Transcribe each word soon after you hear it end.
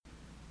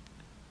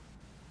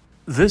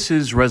This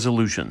is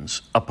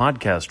Resolutions, a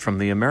podcast from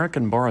the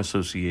American Bar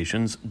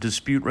Association's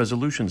Dispute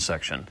Resolution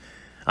section.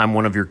 I'm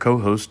one of your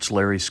co-hosts,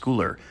 Larry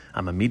Schooler.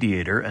 I'm a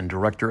mediator and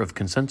director of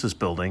consensus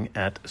building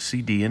at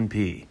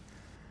CD&P.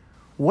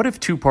 What if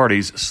two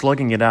parties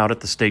slugging it out at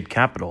the state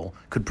capitol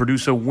could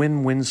produce a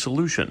win-win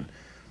solution?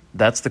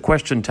 That's the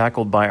question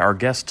tackled by our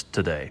guest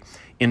today.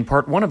 In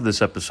part one of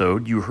this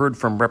episode, you heard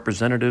from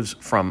representatives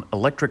from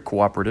electric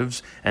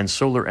cooperatives and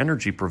solar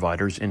energy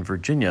providers in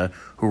Virginia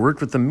who worked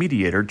with the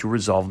mediator to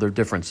resolve their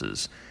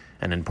differences.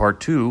 And in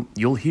part two,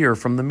 you'll hear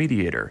from the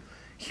mediator.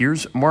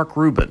 Here's Mark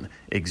Rubin,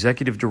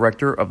 Executive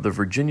Director of the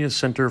Virginia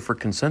Center for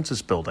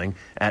Consensus Building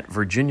at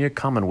Virginia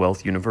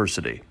Commonwealth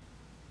University.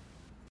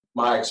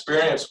 My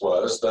experience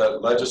was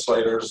that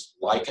legislators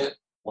like it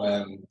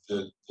when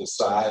the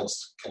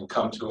sides can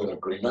come to an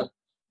agreement.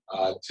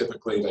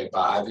 Typically, they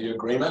buy the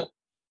agreement.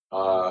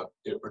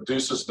 It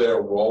reduces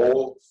their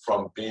role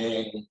from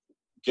getting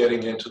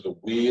into the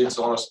weeds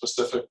on a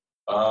specific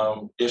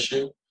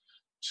issue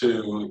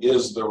to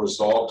is the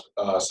result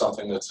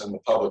something that's in the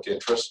public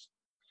interest,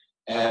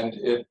 and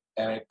it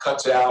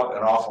cuts out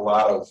an awful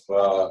lot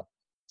of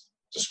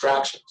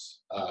distractions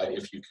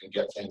if you can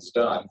get things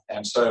done.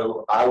 And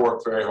so I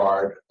work very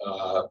hard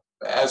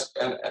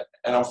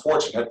and I'm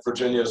fortunate.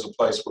 Virginia is a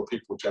place where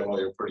people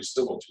generally are pretty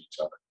civil to each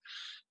other.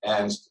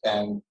 And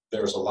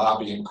there's a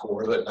lobbying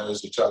corps that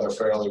knows each other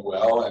fairly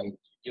well, and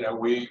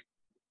we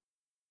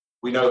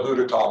know who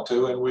to talk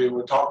to, and we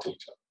would talk to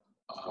each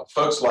other.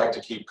 Folks like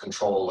to keep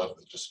control of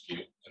the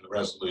dispute and the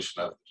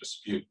resolution of the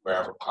dispute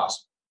wherever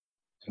possible.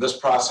 And this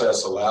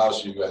process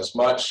allows you as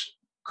much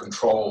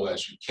control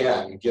as you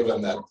can,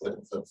 given that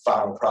the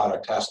final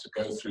product has to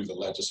go through the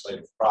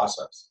legislative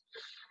process.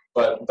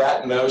 But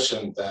that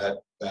notion that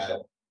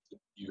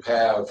you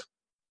have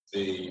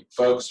the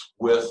folks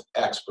with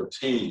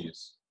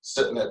expertise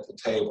sitting at the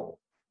table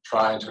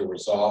trying to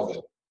resolve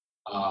it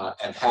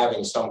and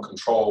having some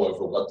control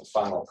over what the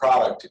final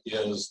product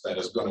is that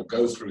is going to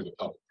go through the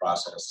public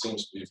process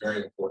seems to be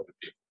very important to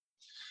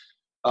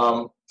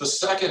people. The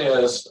second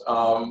is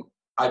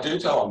I do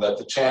tell them that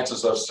the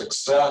chances of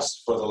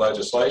success for the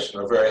legislation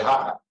are very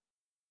high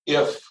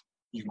if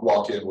you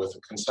walk in with a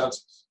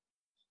consensus.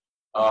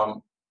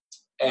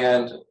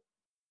 And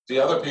the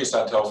other piece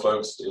I tell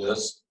folks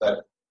is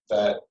that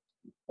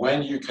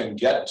when you can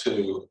get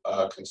to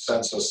a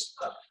consensus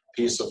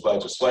piece of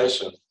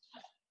legislation,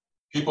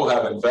 people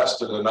have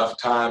invested enough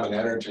time and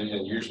energy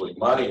and usually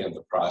money in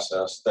the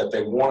process that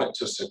they want it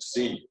to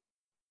succeed.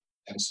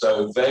 And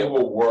so they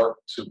will work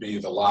to be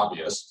the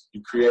lobbyist.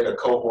 You create a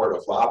cohort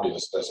of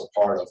lobbyists as a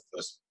part of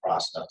this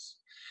process.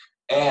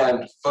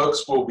 And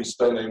folks will be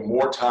spending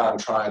more time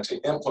trying to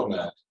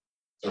implement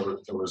the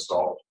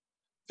result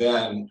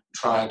than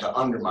trying to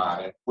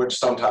undermine it, which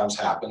sometimes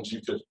happens.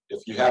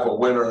 If you have a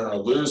winner and a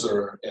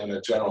loser in a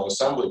General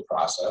Assembly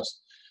process,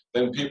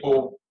 then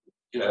people,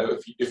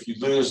 if you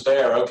lose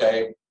there,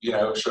 okay,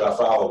 should I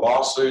file a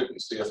lawsuit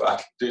and see if I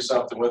can do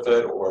something with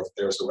it? Or if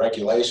there's a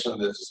regulation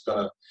that is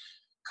going to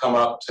come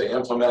up to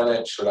implement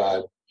it, should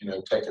I,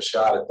 take a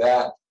shot at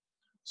that?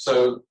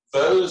 So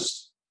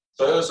those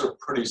are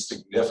pretty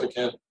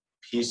significant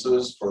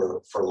pieces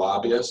for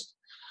lobbyists.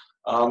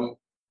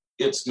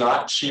 It's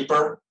not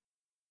cheaper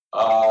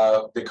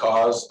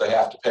because they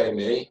have to pay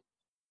me.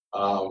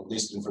 At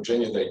least in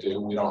Virginia they do.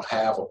 We don't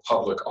have a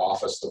public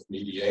office of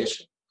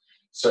mediation.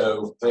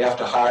 So they have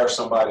to hire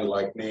somebody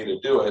like me to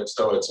do it,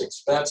 so it's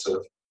expensive.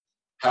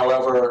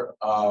 However,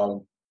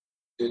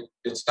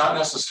 it's not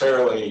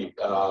necessarily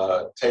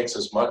takes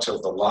as much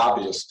of the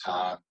lobbyist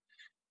time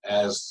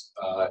as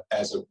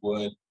it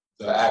would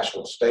the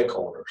actual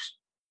stakeholders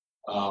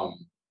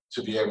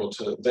to be able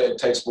to. It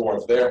takes more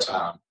of their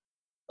time.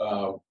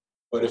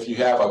 But if you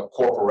have a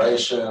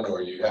corporation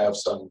or you have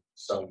some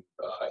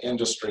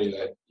industry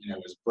that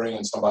is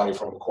bringing somebody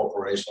from a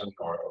corporation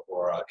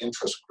or an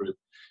interest group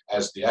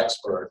as the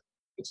expert,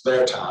 it's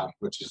their time,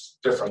 which is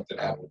different than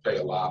having to pay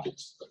a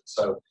lobbyist.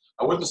 So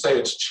I wouldn't say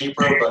it's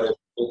cheaper, but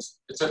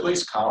it's at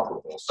least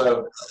comparable.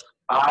 So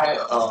I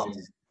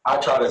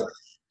try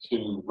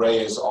to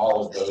raise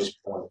all of those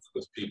points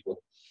with people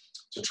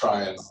to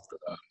try and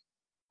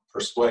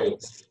persuade.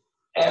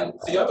 And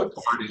the other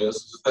part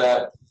is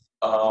that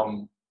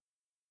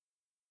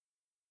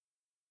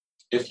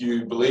if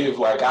you believe,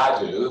 like I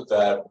do,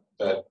 that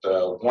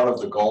one of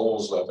the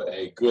goals of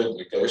a good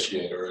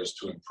negotiator is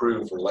to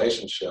improve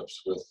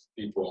relationships with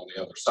people on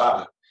the other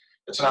side,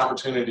 it's an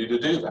opportunity to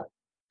do that.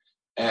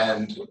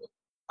 And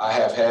I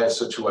have had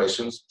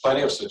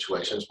plenty of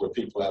situations, where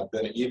people have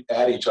been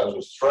at each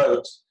other's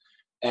throats,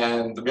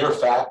 and the mere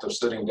fact of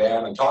sitting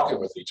down and talking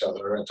with each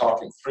other and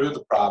talking through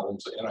the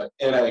problems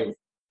in a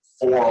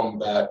forum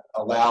that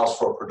allows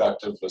for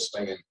productive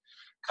listening and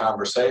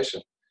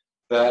conversation,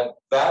 that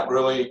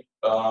really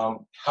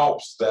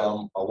helps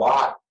them a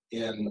lot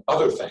in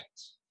other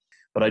things.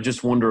 But I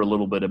just wonder a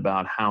little bit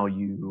about how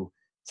you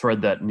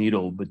thread that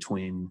needle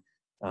between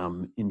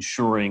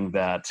ensuring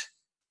that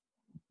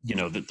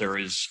that there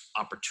is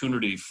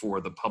opportunity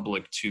for the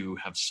public to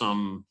have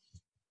some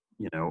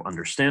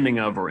understanding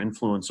of or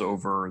influence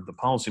over the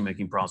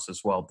policymaking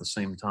process, while at the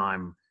same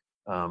time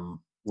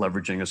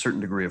leveraging a certain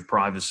degree of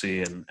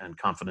privacy and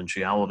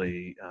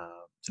confidentiality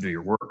to do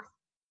your work?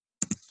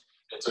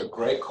 It's a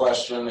great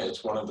question.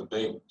 It's one of the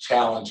big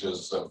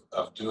challenges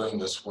of doing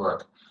this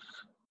work.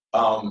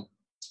 The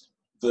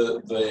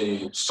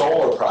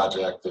solar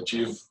project that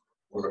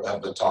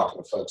have been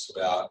talking to folks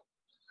about,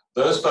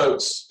 those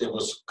folks, it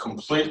was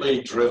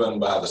completely driven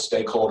by the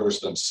stakeholders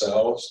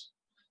themselves.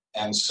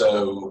 And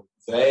so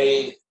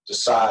they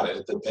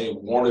decided that they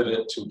wanted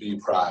it to be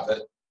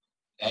private,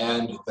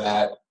 and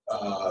that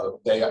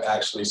they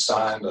actually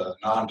signed a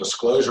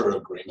non-disclosure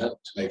agreement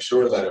to make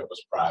sure that it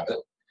was private.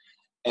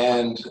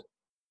 And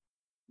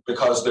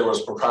because there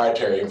was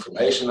proprietary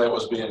information that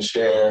was being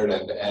shared,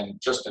 and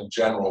just in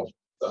general,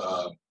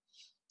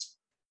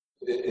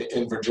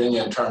 in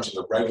Virginia, in terms of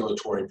the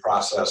regulatory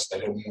process, they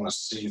didn't want to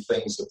see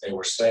things that they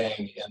were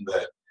saying in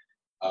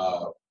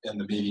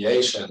the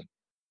mediation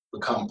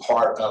become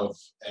part of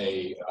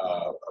a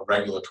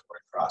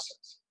regulatory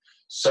process.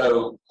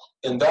 So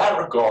in that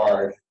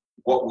regard,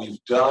 what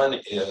we've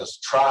done is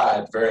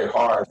tried very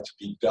hard to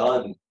be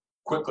done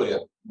quickly in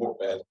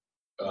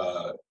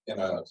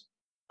an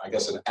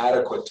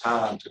adequate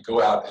time to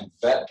go out and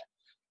vet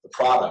the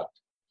product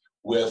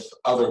with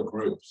other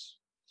groups.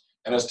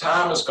 And as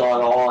time has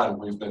gone on,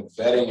 we've been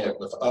vetting it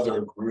with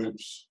other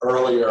groups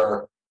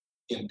earlier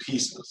in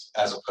pieces,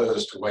 as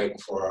opposed to waiting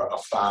for a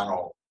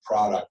final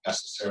product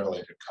necessarily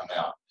to come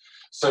out.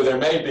 So there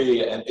may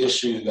be an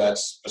issue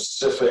that's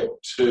specific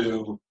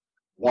to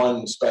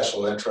one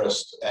special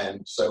interest,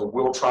 and so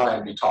we'll try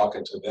and be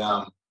talking to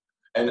them.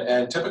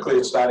 And typically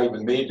it's not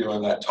even me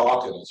doing that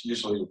talking, it's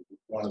usually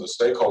one of the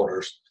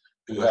stakeholders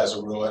who has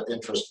a real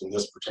interest in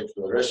this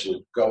particular issue,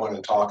 going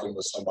and talking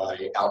with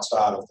somebody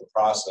outside of the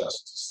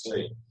process to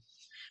see.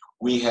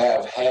 We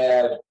have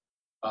had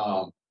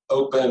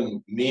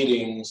open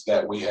meetings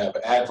that we have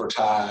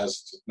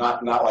advertised,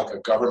 not like a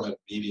government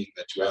meeting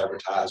that you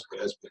advertise, but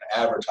has been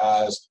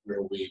advertised,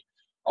 where we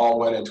all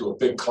went into a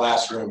big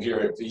classroom here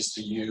at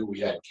VCU. We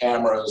had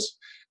cameras,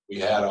 we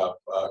had a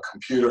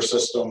computer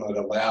system that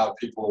allowed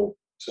people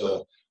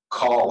to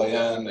call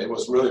in. It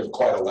was really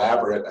quite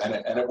elaborate,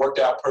 and it worked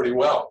out pretty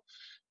well.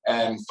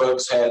 And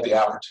folks had the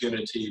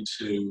opportunity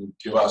to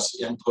give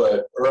us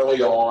input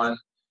early on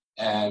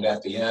and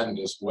at the end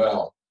as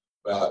well.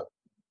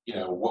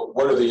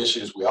 What are the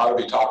issues we ought to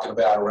be talking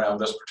about around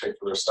this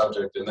particular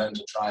subject, and then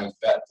to try and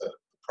vet the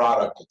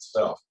product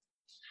itself.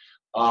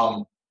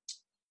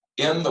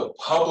 In the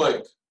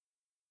public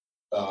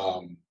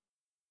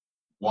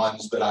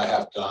ones that I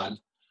have done,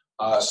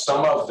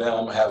 some of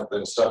them have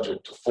been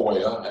subject to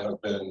FOIA and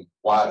have been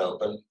wide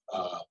open.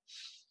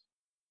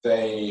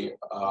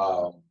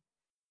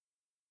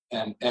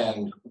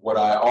 And what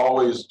I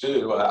always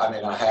do,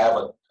 I have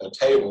a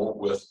table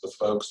with the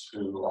folks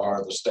who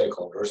are the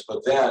stakeholders,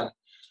 but then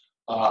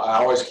I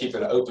always keep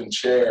an open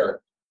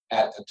chair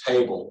at the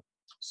table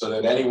so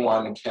that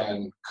anyone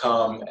can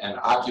come and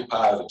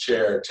occupy the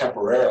chair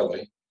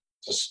temporarily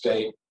to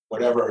state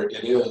whatever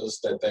it is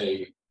that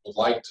they would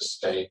like to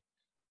state.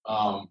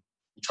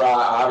 We try,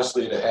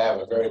 obviously, to have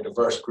a very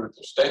diverse group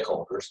of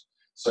stakeholders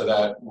so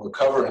that we're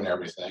covering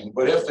everything.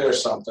 But if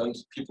there's something,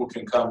 people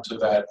can come to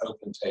that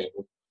open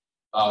table,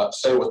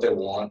 say what they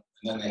want,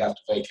 and then they have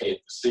to vacate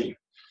the seat.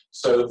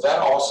 So that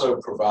also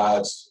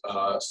provides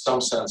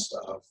some sense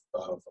of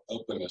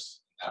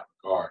openness in that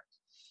regard.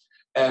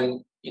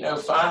 And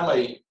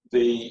finally,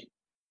 the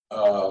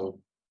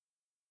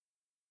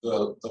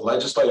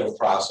legislative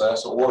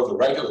process or the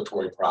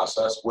regulatory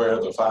process, where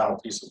the final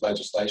piece of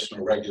legislation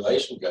or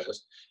regulation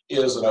goes,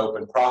 is an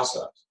open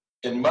process.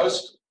 In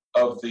most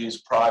of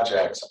these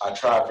projects, I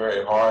try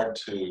very hard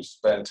to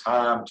spend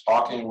time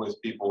talking with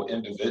people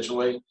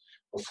individually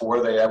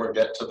before they ever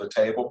get to the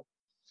table,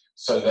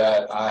 so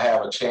that I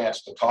have a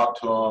chance to talk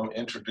to them,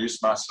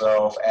 introduce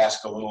myself,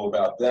 ask a little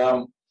about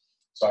them,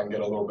 so I can get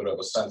a little bit of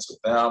a sense of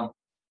them.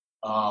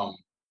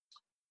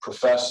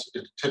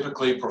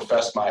 Typically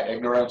profess my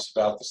ignorance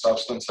about the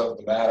substance of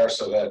the matter,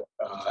 so that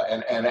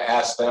and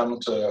ask them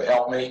to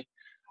help me,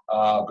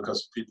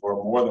 because people are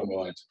more than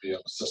willing to be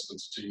of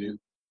assistance to you.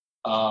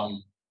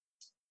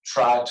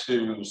 Try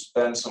to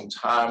spend some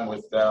time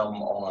with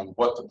them on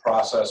what the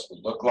process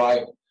would look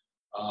like,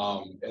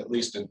 at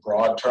least in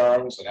broad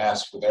terms, and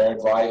ask for their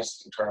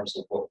advice in terms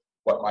of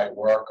what might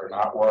work or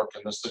not work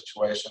in this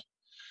situation.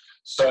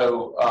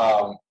 So,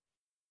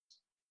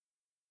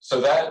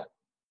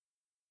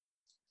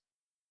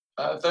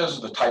 those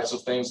are the types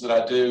of things that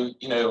I do.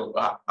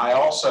 I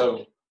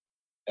also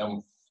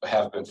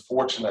have been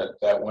fortunate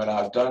that when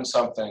I've done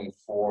something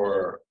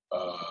for,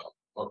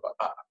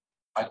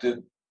 I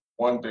did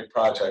one big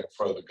project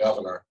for the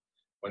governor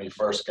when he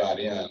first got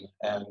in,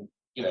 and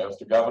if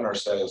the governor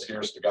says,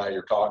 "Here's the guy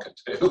you're talking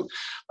to,"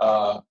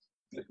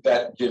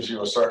 that gives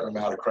you a certain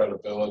amount of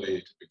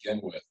credibility to begin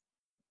with.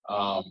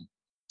 I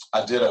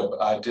did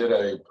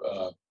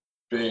a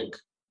big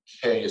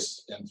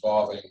case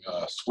involving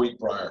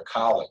Sweetbriar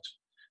College,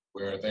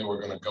 where they were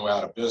going to go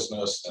out of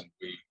business, and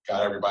we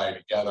got everybody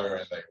together,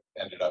 and they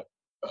ended up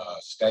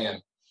stay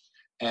in.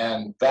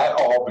 And that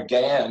all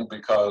began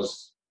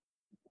because,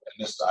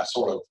 and this I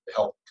sort of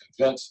helped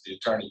convince the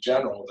Attorney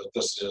General that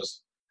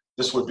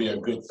this would be a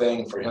good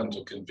thing for him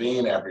to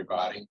convene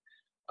everybody.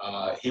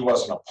 He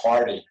wasn't a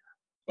party,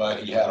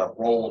 but he had a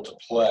role to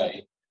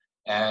play.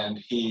 And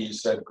he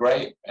said,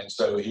 great. And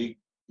so he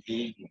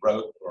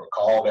wrote or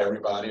called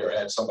everybody, or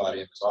had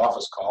somebody in his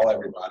office call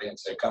everybody and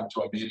say, come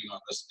to a meeting on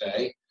this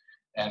day,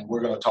 and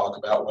we're going to talk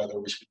about whether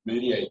we should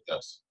mediate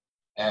this.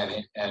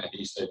 And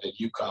he said that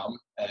you come,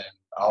 and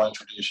I'll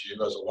introduce you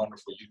as a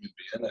wonderful human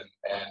being.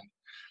 And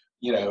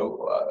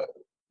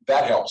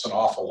that helps an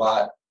awful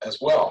lot as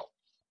well.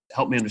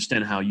 Help me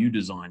understand how you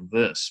designed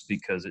this,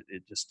 because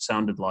it just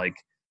sounded like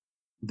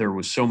there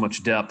was so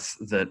much depth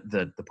that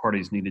the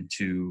parties needed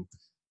to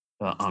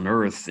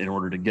unearth in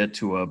order to get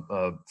to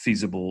a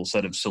feasible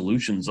set of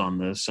solutions on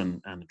this,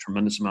 and a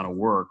tremendous amount of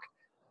work.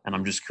 And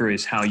I'm just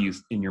curious how you,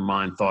 in your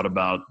mind, thought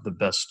about the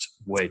best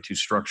way to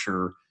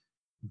structure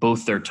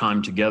both their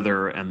time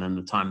together and then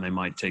the time they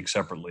might take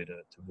separately to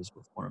visit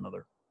with one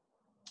another.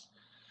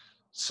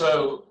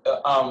 So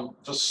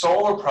the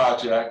solar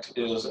project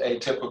is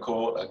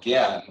atypical,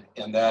 again,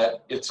 in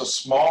that it's a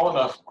small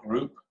enough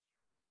group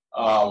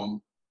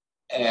and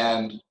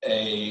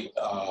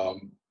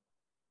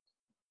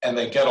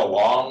they get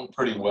along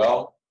pretty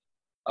well.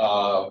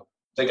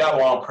 They got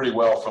along pretty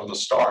well from the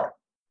start.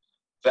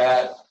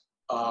 That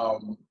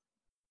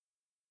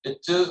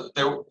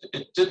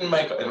it didn't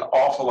make an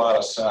awful lot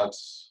of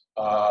sense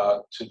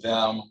to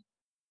them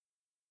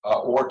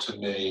or to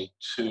me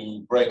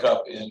to break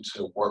up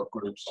into work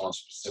groups on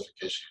specific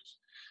issues.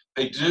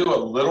 They do a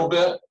little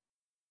bit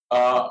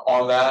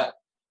on that,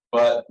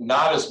 but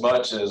not as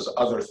much as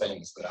other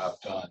things that I've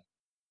done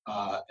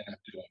and I'm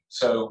doing.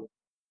 So,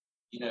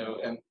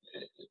 and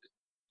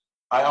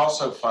I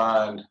also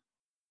find,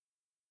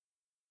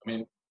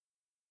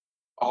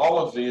 all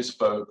of these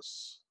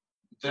folks,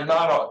 they're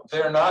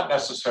not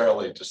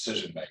necessarily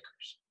decision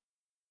makers.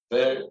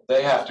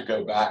 They have to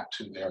go back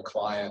to their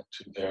client,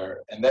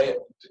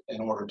 in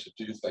order to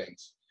do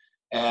things.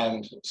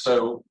 And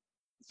so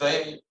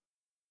if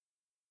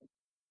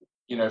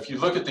you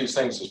look at these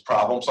things as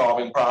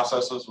problem-solving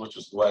processes, which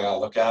is the way I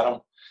look at them,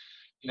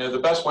 the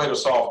best way to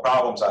solve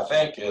problems, I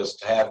think, is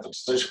to have the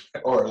decision,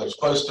 or as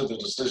close to the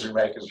decision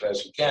makers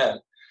as you can,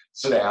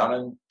 sit down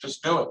and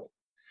just do it.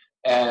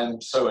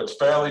 And so it's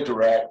fairly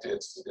direct.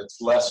 It's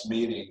less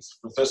meetings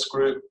with this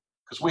group,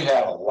 because we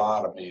had a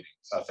lot of meetings.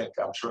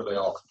 I'm sure they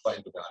all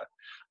complained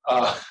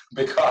about it,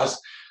 because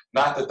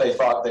not that they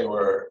thought they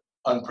were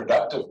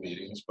unproductive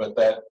meetings, but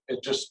that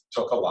it just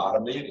took a lot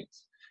of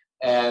meetings.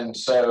 And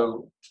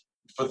so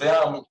for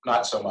them,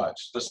 not so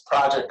much. This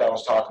project I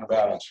was talking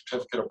about on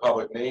Certificate of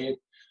Public Need,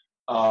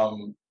 I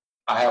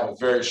have a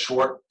very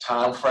short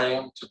time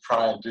frame to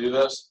try and do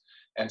this.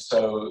 And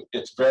so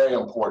it's very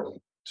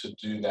important to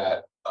do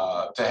that,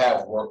 to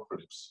have work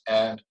groups.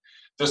 And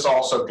this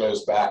also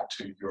goes back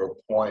to your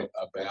point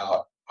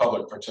about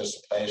public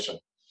participation,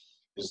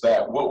 is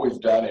that what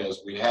we've done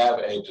is we have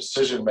a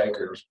decision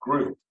makers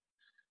group,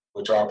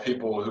 which are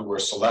people who were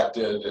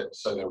selected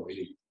so that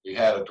we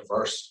had a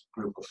diverse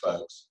group of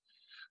folks.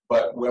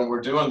 But when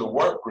we're doing the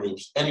work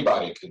groups,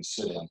 anybody can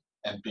sit in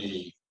and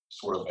be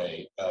sort of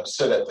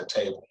sit at the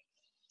table.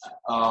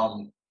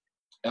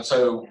 And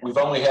so we've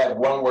only had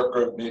one work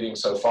group meeting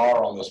so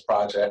far on this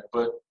project,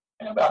 but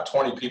about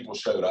 20 people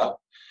showed up.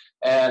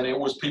 And it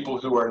was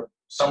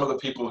some of the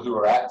people who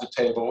are at the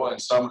table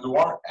and some who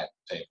aren't at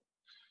the table.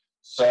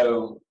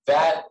 So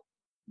that,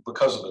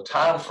 because of the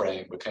time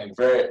frame, became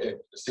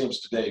it seems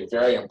today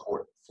very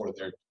important for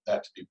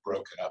that to be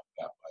broken up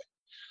that way.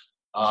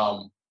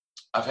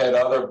 I've had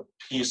other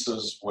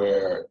pieces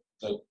where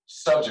the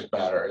subject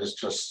matter is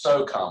just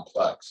so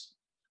complex.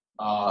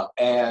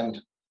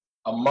 And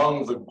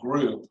among the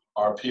group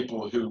are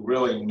people who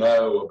really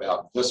know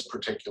about this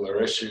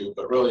particular issue,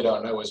 but really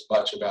don't know as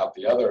much about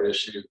the other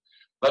issue.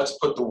 Let's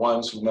put the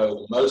ones who know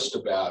the most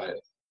about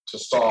it to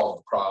solve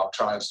the problem,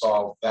 try and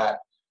solve that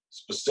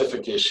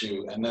specific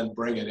issue, and then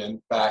bring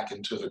it back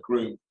into the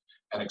group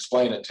and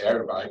explain it to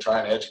everybody, try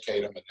and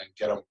educate them, and then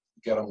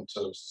get them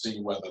to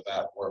see whether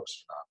that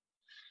works or not.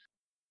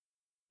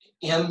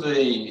 In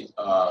the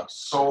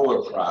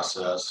solar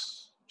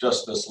process,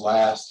 just this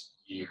last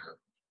year,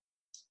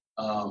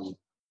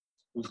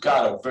 we've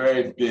got a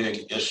very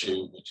big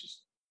issue, which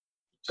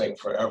take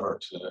forever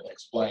to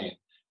explain,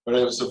 but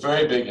it was a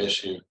very big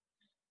issue,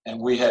 and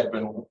we had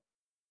been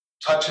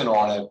touching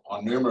on it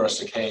on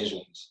numerous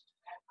occasions.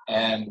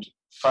 And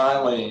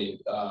finally,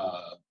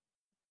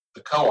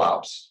 the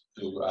co-ops,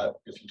 who,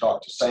 if you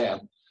talk to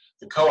Sam,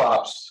 the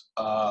co-ops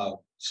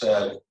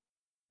said,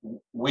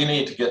 we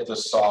need to get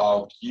this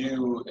solved.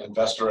 You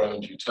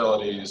investor-owned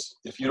utilities,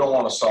 if you don't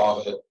want to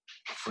solve it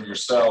for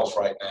yourselves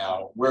right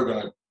now,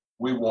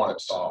 we want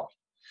it solved.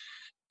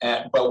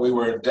 But we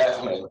were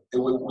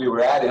we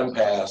were at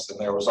impasse, and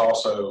there was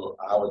also,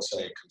 I would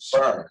say,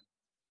 concern,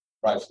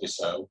 rightfully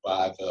so,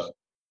 by the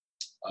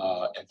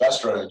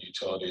investor-owned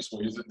utilities.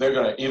 They're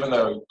going to, even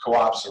though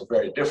co-ops are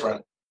very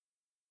different,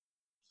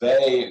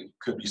 they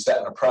could be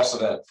setting a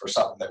precedent for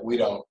something that we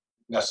don't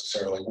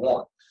necessarily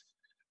want.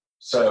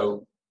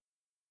 So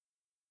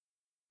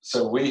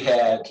we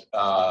had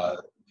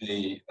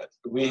they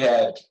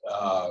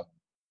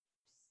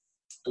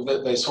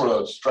sort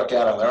of struck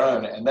out on their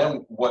own, and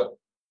then what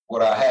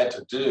I had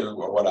to do,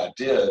 or what I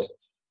did,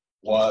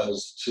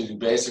 was to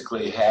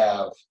basically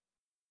have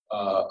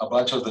a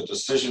bunch of the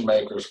decision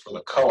makers for the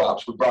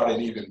co-ops. We brought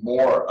in even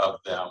more of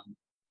them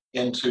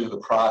into the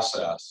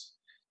process,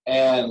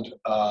 and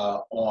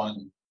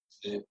on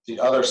the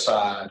other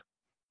side,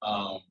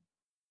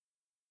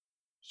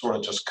 sort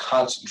of just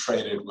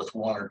concentrated with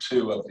one or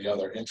two of the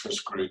other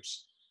interest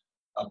groups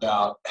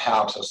about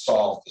how to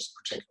solve this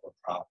particular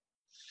problem.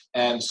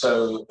 And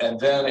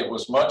then it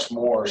was much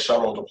more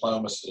shuttle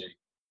diplomacy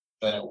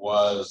than it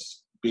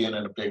was being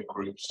in a big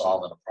group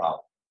solving a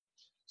problem.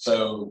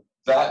 So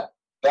that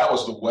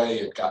was the way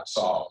it got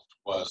solved.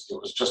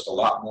 It was just a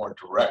lot more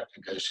direct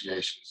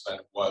negotiations than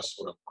it was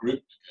sort of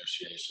group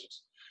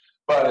negotiations.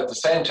 But at the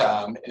same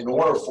time, in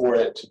order for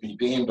it to be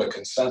deemed a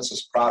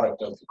consensus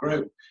product of the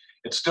group,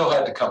 it still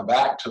had to come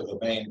back to the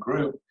main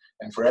group,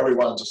 and for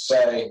everyone to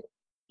say,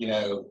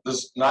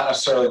 this is not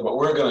necessarily what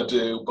we're going to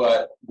do,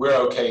 but we're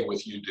okay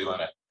with you doing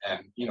it.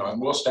 And,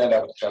 and we'll stand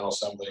up at the General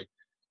Assembly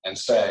and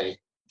say,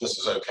 this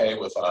is okay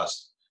with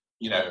us,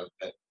 that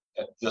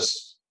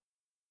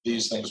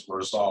these things were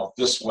resolved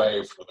this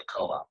way for the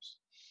co-ops.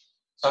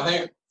 So I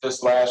think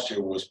this last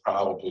year was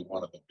probably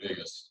one of the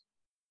biggest.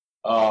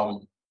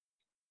 And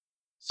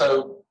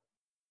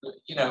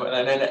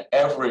in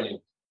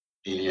every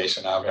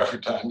mediation I've ever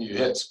done, you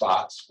hit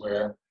spots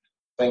where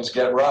things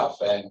get rough,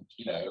 and,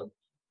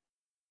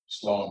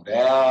 slow them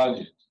down,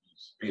 you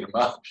speed them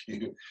up,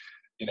 you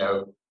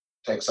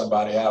take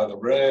somebody out of the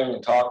room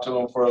and talk to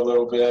them for a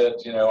little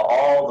bit,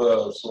 all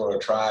the sort of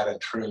tried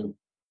and true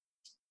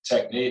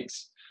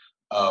techniques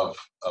of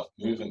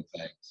moving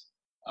things.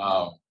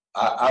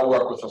 I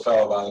work with a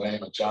fellow by the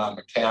name of John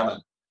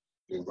McCammon,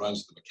 who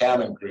runs the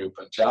McCammon Group,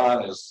 and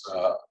John is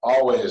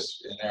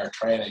always in our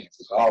trainings,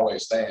 is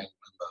always saying,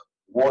 when the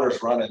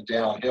water's running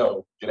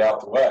downhill, get out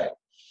the way.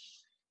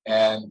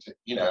 And,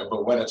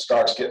 but when it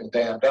starts getting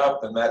dammed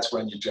up, then that's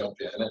when you jump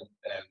in and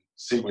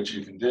see what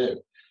you can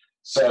do.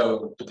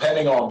 So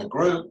depending on the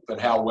group and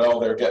how well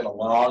they're getting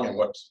along and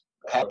what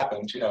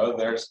happens,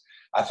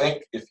 I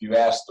think if you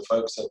ask the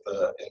folks in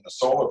the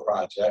solar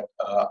project,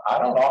 I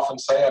don't often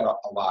say a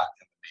lot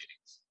in the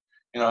meetings.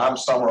 I'm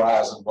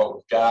summarizing what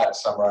we've got,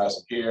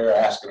 summarizing here,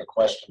 asking a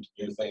question to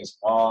move things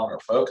along or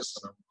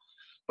focusing them.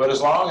 But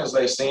as long as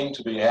they seem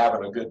to be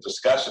having a good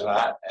discussion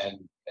and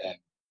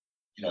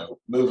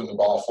moving the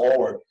ball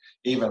forward,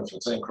 even if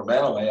it's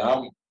incrementally,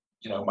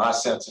 my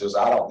sense is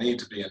I don't need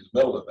to be in the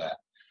middle of that.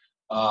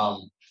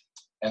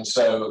 And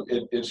so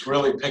it's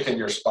really picking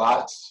your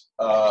spots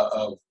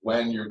of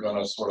when you're going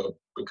to sort of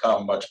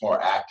become much more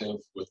active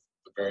with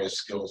the various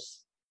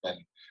skills and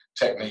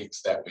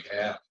techniques that we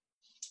have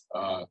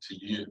to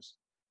use.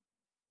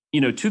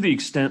 To the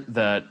extent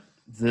that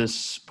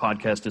this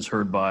podcast is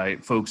heard by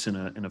folks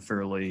in a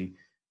fairly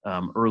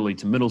early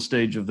to middle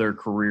stage of their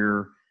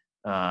career,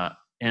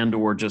 and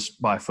or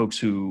just by folks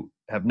who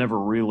have never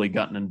really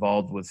gotten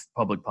involved with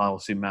public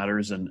policy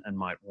matters and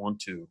might want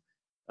to.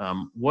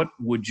 What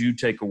would you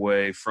take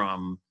away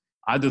from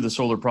either the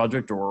solar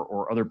project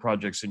or other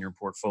projects in your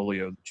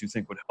portfolio that you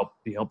think would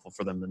be helpful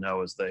for them to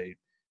know as they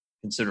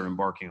consider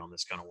embarking on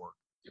this kind of work?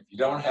 If you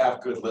don't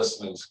have good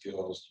listening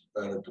skills, you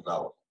better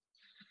develop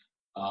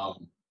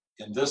them.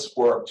 In this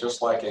work,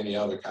 just like any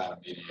other kind of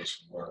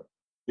mediation work,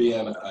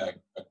 being a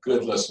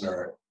good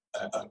listener,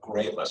 a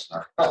great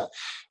listener,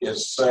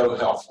 is so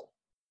helpful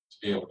to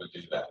be able to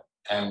do that.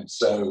 And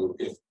so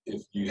if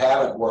you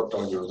haven't worked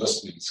on your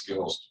listening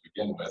skills to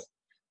begin with,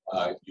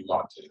 you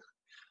want to.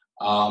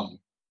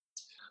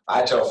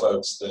 I tell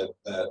folks that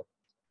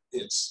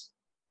it's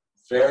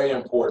very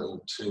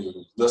important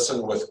to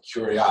listen with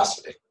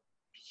curiosity,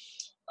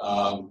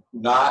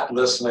 not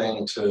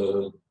listening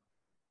to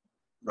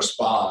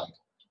respond,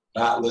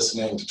 not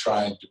listening to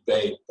try and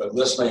debate, but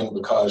listening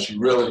because you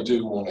really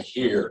do want to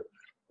hear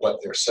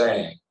what they're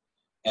saying.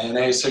 And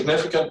a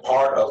significant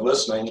part of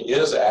listening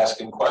is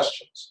asking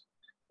questions,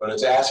 but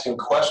it's asking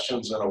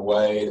questions in a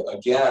way,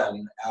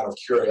 again, out of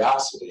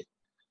curiosity,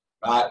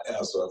 not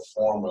as a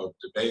form of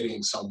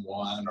debating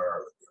someone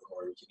or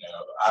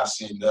I've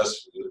seen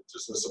this,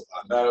 does this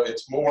apply? No,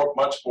 it's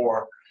much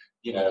more,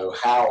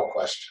 how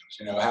questions,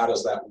 how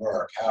does that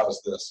work? How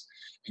is this?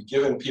 And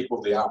giving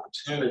people the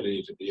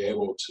opportunity to be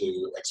able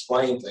to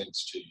explain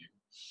things to you.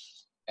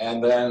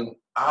 And then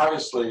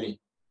obviously,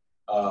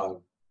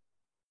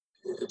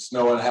 it's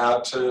knowing how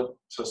to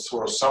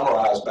sort of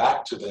summarize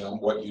back to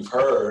them what you've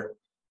heard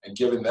and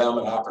giving them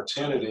an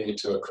opportunity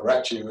to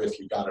correct you if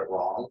you got it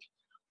wrong,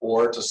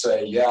 or to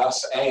say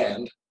yes,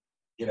 and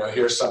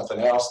here's something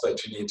else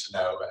that you need to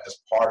know as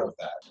part of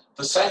that.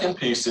 The second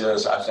piece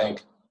is, I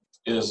think,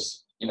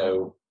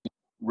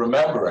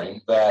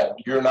 remembering that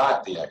you're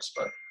not the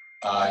expert.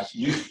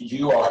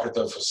 You are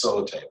the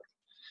facilitator.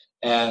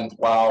 And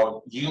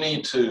while you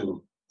need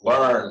to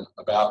learn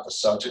about the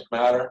subject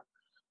matter,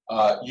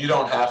 You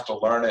don't have to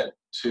learn it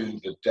to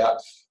the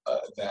depth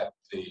that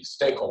the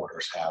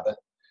stakeholders have it.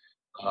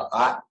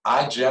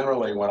 I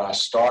generally, when I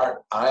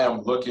start, I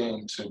am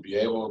looking to be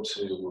able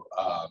to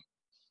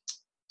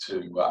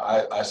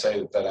I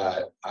say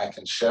that I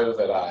can show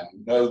that I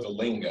know the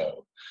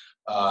lingo,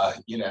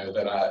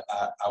 that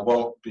I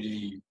won't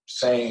be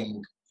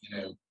saying,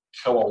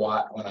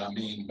 kilowatt when I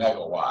mean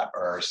megawatt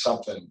or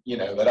something,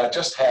 that I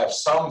just have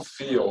some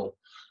feel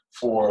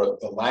for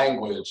the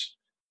language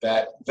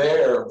that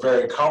they're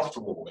very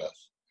comfortable with.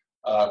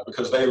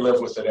 Because they live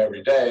with it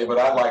every day, but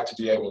I'd like to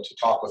be able to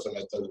talk with them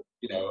at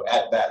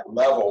that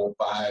level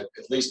by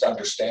at least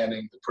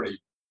understanding the pretty,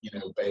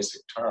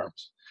 basic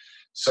terms.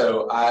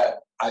 So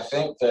I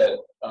think that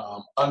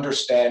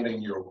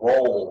understanding your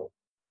role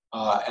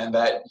and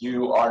that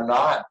you are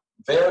not,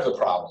 they're the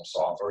problem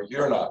solver,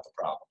 you're not the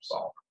problem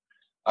solver.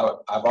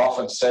 I've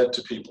often said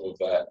to people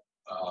that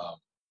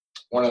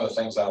one of the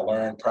things I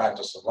learned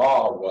practicing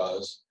law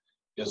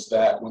is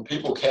that when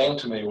people came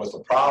to me with a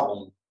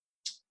problem,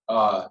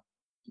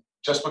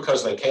 just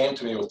because they came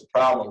to me with the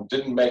problem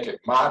didn't make it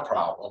my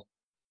problem.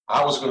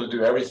 I was going to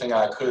do everything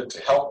I could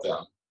to help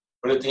them.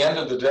 But at the end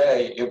of the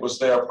day, it was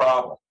their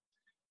problem.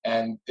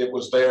 And it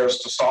was theirs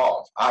to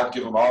solve. I'd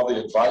give them all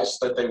the advice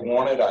that they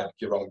wanted. I'd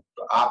give them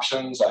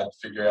options. I'd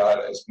figure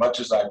out as much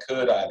as I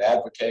could. I'd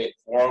advocate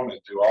for them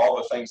and do all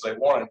the things they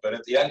wanted. But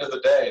at the end of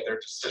the day, there are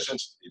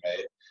decisions to be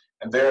made.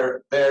 And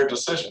they're their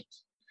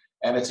decisions.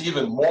 And it's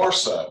even more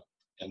so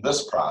in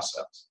this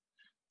process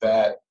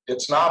that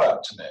it's not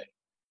up to me.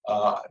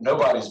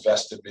 Nobody's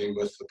vested me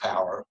with the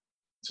power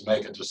to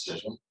make a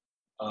decision.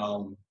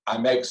 I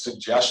make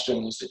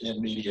suggestions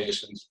in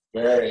mediations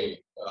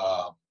very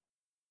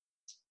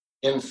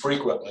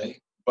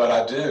infrequently, but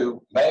I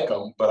do make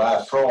them, but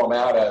I throw them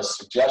out as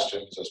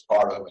suggestions as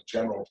part of a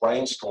general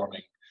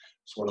brainstorming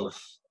sort of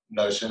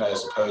notion,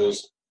 as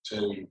opposed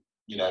to,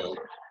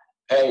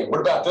 hey,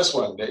 what about this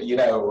one?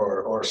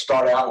 Or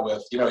start out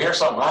with, here's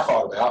something I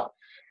thought about.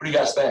 What do you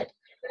guys think?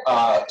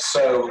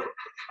 So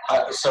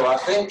I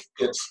think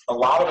a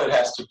lot of it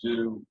has to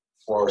do,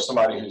 for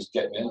somebody who's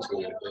getting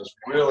into it, is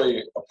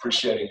really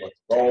appreciating what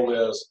the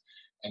role is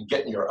and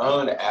getting your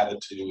own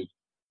attitude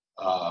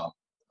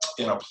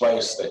in a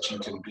place that you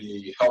can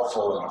be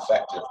helpful and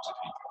effective to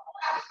people.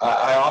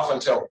 I often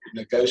tell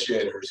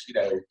negotiators,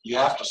 you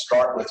have to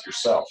start with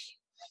yourself.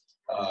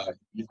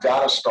 You've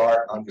got to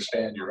start and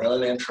understand your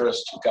own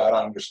interests. You've got to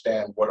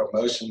understand what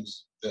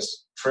emotions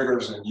this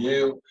triggers in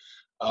you.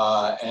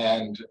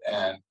 And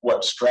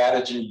what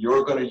strategy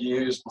you're going to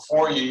use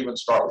before you even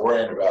start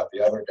worrying about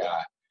the other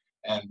guy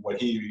and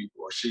what he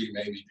or she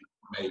may be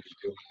doing.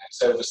 And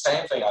so the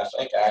same thing, I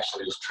think,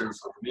 actually is true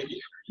for the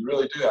mediator. You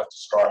really do have to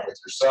start with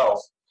yourself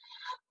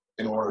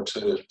in order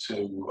to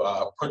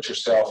put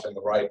yourself in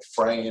the right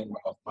frame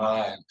of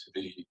mind to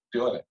be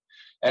doing it.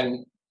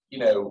 And,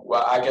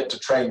 I get to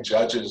train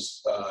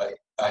judges.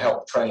 I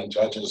help train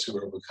judges who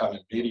are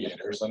becoming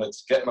mediators, and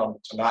it's getting them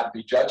to not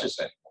be judges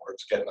anymore.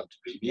 It's getting them to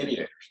be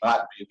mediators,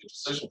 not be the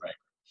decision maker.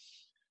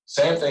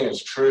 Same thing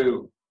is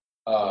true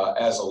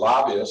as a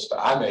lobbyist.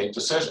 I made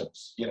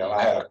decisions.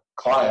 I had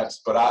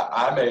clients, but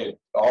I made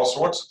all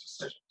sorts of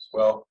decisions.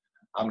 Well,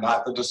 I'm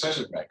not the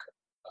decision maker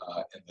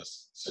in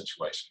this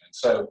situation. And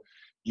so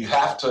you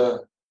have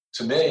to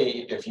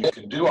me, if you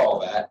can do all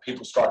that,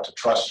 people start to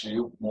trust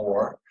you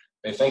more.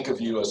 They think of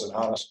you as an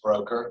honest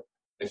broker.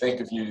 They think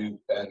of you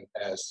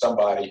as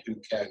somebody who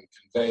can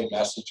convey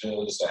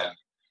messages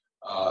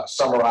and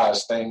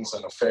summarize things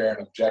in a fair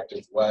and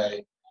objective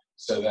way,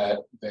 so that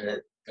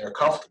they're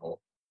comfortable.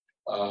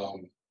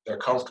 They're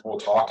comfortable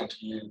talking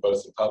to you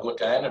both in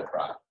public and in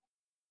private.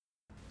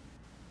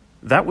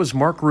 That was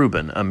Mark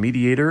Rubin, a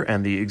mediator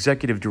and the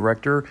executive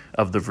director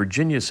of the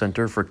Virginia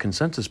Center for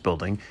Consensus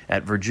Building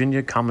at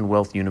Virginia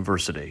Commonwealth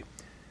University.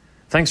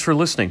 Thanks for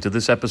listening to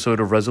this episode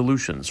of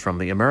Resolutions from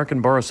the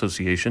American Bar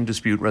Association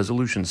Dispute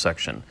Resolution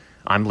Section.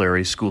 I'm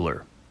Larry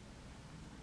Schooler.